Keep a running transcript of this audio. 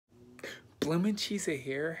Bloomin' Cheesa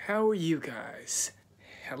here. How are you guys?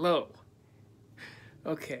 Hello.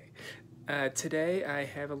 Okay, today I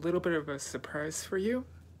have a little bit of a surprise for you.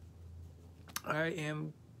 I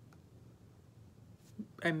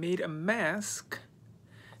made a mask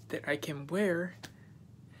that I can wear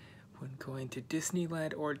when going to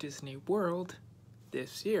Disneyland or Disney World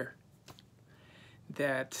this year.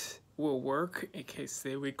 That will work in case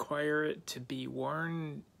they require it to be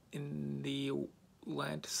worn in the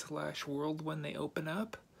land/world when they open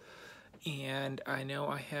up. And I know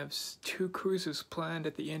I have 2 cruises planned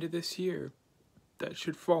at the end of this year that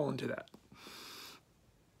should fall into that.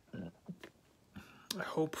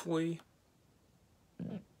 Hopefully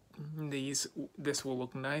this will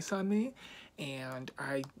look nice on me, and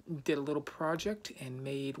I did a little project and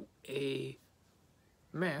made a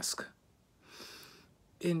mask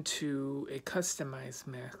into a customized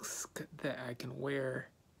mask that I can wear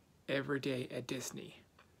every day at Disney.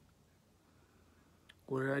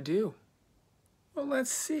 What did I do? Well,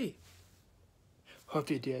 let's see. Hope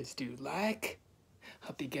you guys do like.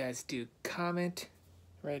 Hope you guys do comment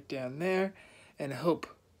right down there. And hope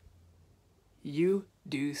you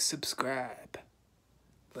do subscribe.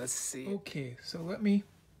 Let's see. Okay, so let me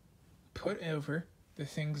put over the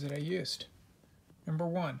things that I used. Number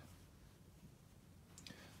 1.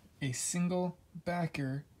 A single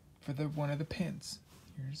backer for one of the pins.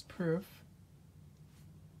 Here's proof.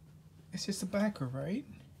 It's just a backer, right?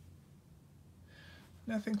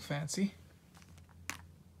 Nothing fancy.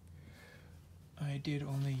 I did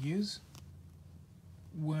only use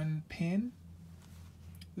 1 pin.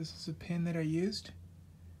 This is a pin that I used.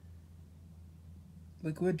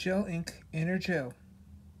 Liquid Gel Ink Inner Gel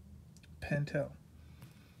Pentel.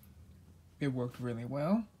 It worked really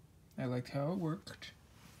well. I liked how it worked.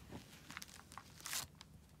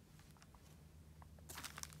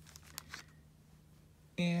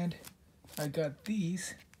 And I got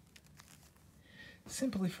these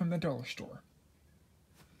simply from the dollar store.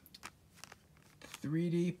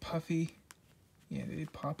 3D puffy, yeah, they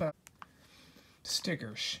pop out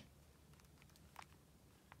stickers.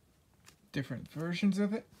 Different versions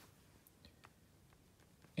of it.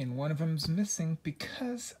 And one of them's missing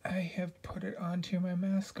because I have put it onto my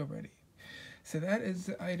mask already. So that is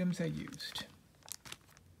the items I used.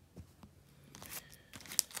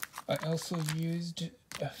 I also used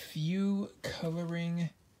a few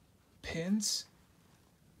coloring pins,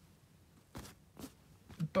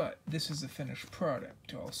 but this is a finished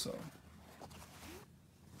product also.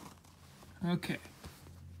 Okay,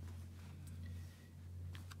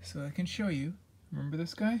 so I can show you. Remember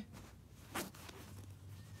this guy?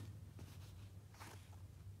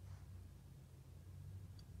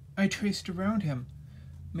 I traced around him,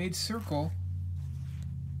 made circle,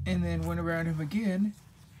 and then went around him again,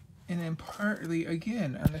 and then partly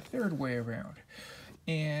again on the 3rd way around.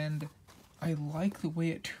 And I like the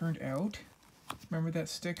way it turned out. Remember that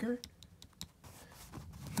sticker?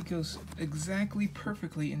 It goes exactly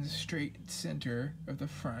perfectly in the straight center of the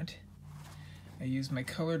front. I used my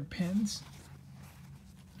colored pins.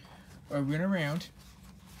 I went around.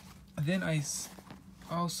 Then I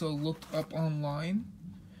also looked up online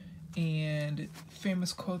and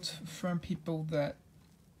famous quotes from people that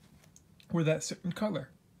were that certain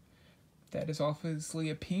color. That is obviously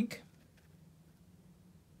a pink.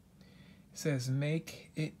 It says, "Make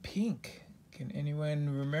it pink." Can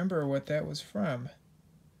anyone remember what that was from?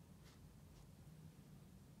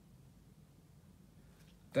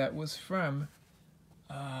 That was from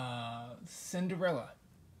Cinderella.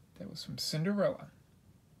 That was from Cinderella.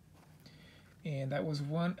 And that was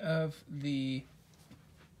one of the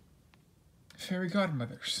fairy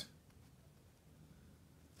godmothers.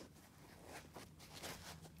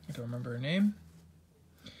 I don't remember her name.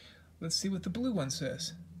 Let's see what the blue one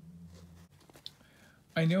says.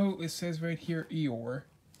 I know it says right here Eeyore,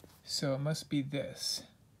 so it must be this.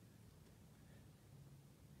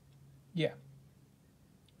 Yeah.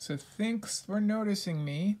 So thanks for noticing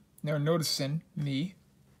me. No, noticing me.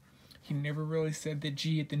 He never really said the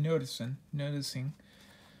G at the noticing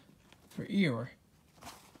for Eeyore.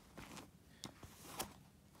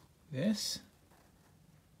 This.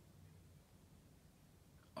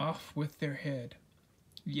 Off with their head.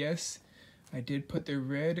 Yes, I did put the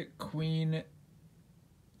red queen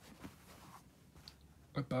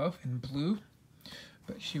above in blue,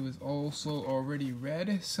 but she was also already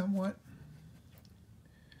red somewhat.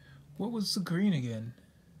 What was the green again?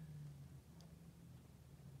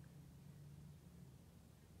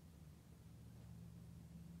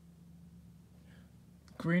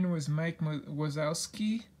 Green was Mike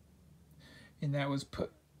Wazowski, and that was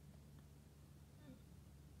put...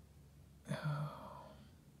 Oh.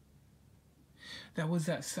 That was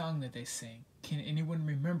that song that they sang. Can anyone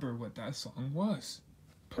remember what that song was?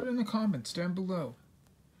 Put it in the comments down below.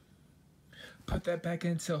 Put that back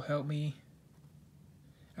in, so help me.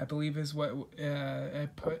 I believe is what I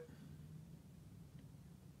put.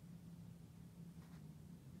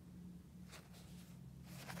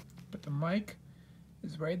 But the mic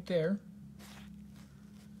is right there.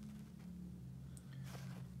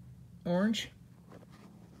 Orange.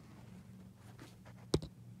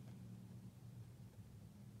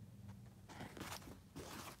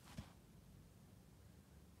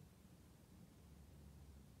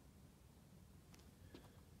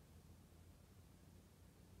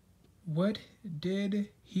 What did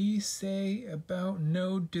he say about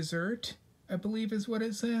no dessert? I believe is what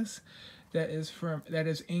it says. That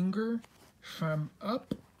is anger from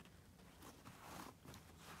Up.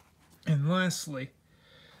 And lastly,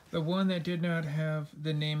 the one that did not have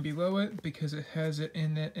the name below it because it has it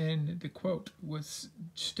in the quote was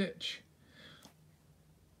Stitch.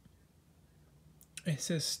 It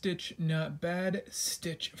says Stitch not bad,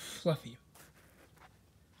 Stitch fluffy.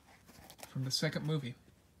 From the second movie.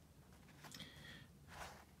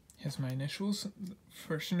 Here's my initials.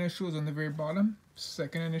 First initial is on the very bottom.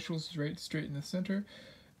 Second initial is right straight in the center.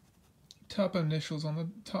 Top initials on the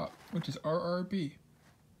top, which is RRB.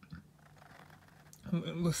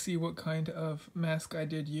 Let's see what kind of mask I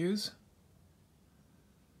did use.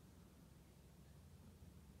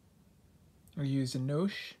 I used a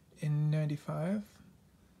Nosh N95.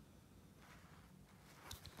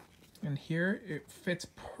 And here it fits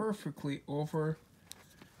perfectly over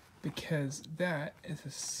because that is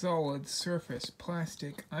a solid surface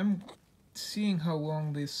plastic. I'm seeing how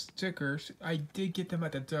long these stickers, I did get them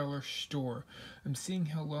at the dollar store. I'm seeing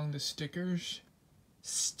how long the stickers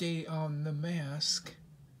stay on the mask.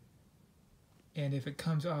 And if it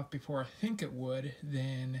comes off before I think it would,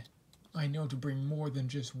 then I know to bring more than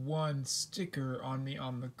just one sticker on me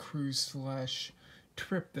on the cruise /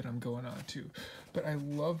 trip that I'm going on to. But I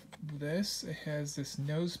love this. It has this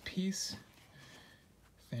nose piece.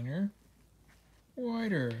 Thinner,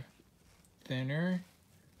 wider, thinner,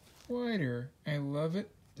 wider. I love it.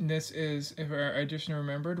 And this is, if I just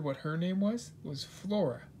remembered what her name was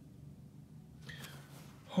Flora.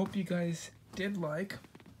 Hope you guys did like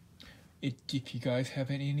it. If you guys have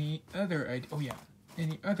any other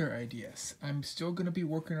ideas, I'm still going to be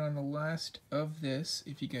working on the last of this.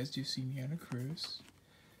 If you guys do see me on a cruise,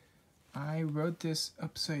 I wrote this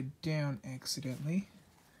upside down accidentally.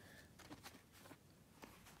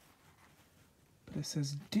 It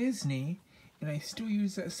says Disney, and I still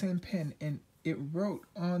use that same pen, and it wrote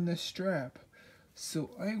on the strap. So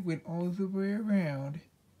I went all the way around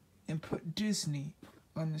and put Disney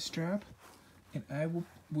on the strap, and I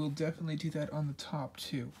will definitely do that on the top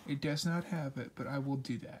too. It does not have it, but I will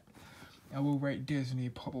do that. I will write Disney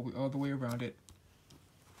probably all the way around it.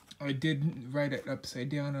 I didn't write it upside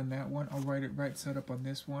down on that one. I'll write it right side up on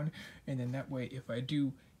this one, and then that way if I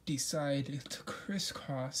do decide to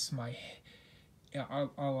crisscross my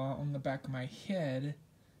on the back of my head,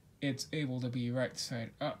 it's able to be right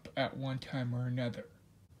side up at one time or another.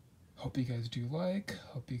 Hope you guys do like,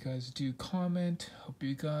 hope you guys do comment, hope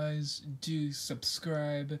you guys do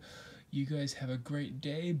subscribe. You guys have a great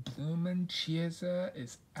day. Bloomin' Chiesa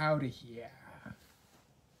is out of here.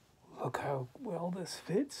 Look how well this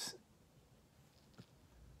fits.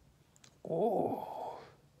 Oh.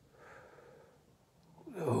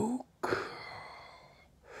 Look.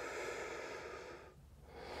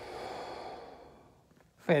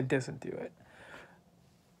 It doesn't do it.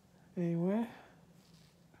 Anyway.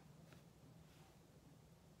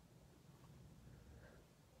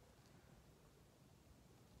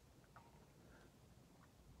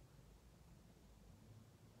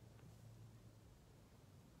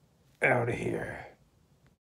 Out of here.